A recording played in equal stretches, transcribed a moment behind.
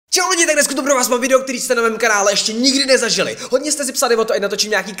Čau lidi, tak dneska tu pro vás mám video, který jste na mém kanále ještě nikdy nezažili. Hodně jste si psali o to, ať natočím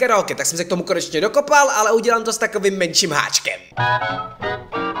nějaký karaoke, tak jsem se k tomu konečně dokopal, ale udělám to s takovým menším háčkem.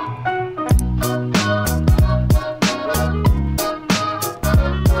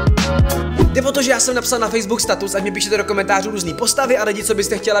 Jde o to, že já jsem napsal na Facebook status, ať mi píšete do komentářů různý postavy a lidi, co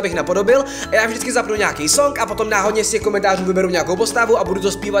byste chtěli, abych napodobil. A já vždycky zapnu nějaký song a potom náhodně z těch komentářů vyberu nějakou postavu a budu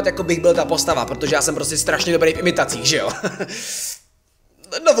to zpívat, jako bych byl ta postava, protože já jsem prostě strašně dobrý v imitacích, že jo?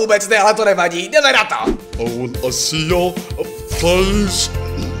 No vůbec ne, ale to nevadí, jdeme na to! I see your face.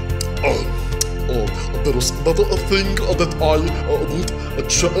 There is another thing that I would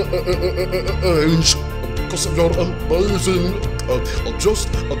change, because you're amazing, just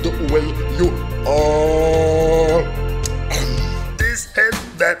the way you are. This head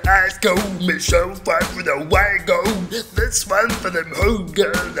that eyes go me so far from the way go. This one for them home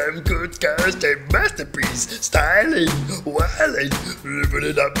girl, them good girls, them masterpiece, styling, wilding, living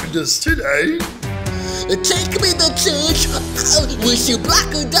it up in the city. Take me to church, I wish you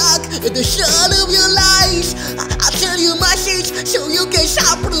black a dog in the shot of your life. I'll tell you my shit so you can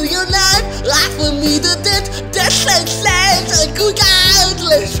shop through your life. Offer me the death sense, a good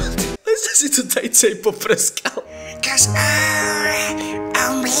outlet. Jste si to tady cej poprskal. Cause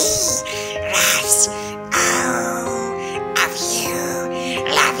oh me loves all of you.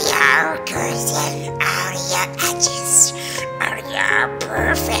 Love your curves and all your edges, all your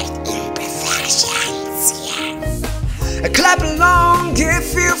perfect imperfections, yeah. Clap along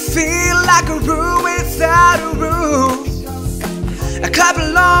if you feel like a room without a roof. Clap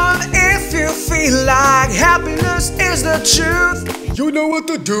along if you feel like happiness is the truth. You know what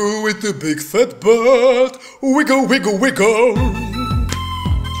to do with the big fat butt. Wiggle, wiggle, wiggle.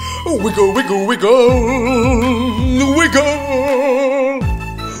 Wiggle, wiggle, wiggle. Wiggle.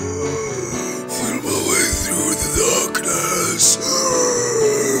 Feel my way through the darkness.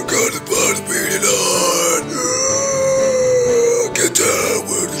 Got the blood beating on. Get down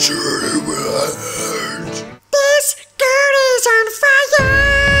with the journey ends. This girl is on fire.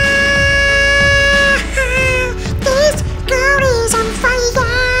 This girl is on fire.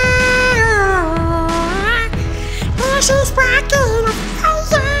 And she's walking on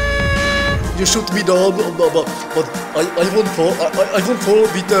fire. You shoot me down, but I won't fall. I won't fall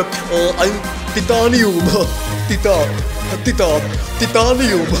with I'm titanium. Titanium.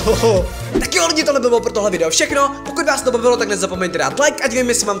 Tak jo lidi, tohle bylo pro tohle video všechno. Pokud vás to bavilo, tak nezapomeňte dát like, ať vím,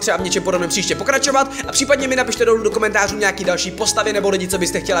 jestli mám třeba v něčem podobném příště pokračovat. A případně mi napište dolů do komentářů nějaký další postavy nebo lidi, co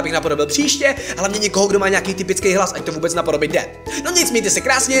byste chtěli, abych napodobil příště. Hlavně někoho, kdo má nějaký typický hlas, ať to vůbec napodobit jde. No nic, mějte se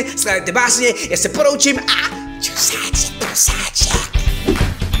krásně, skládejte básně, já se poroučím a čusáček.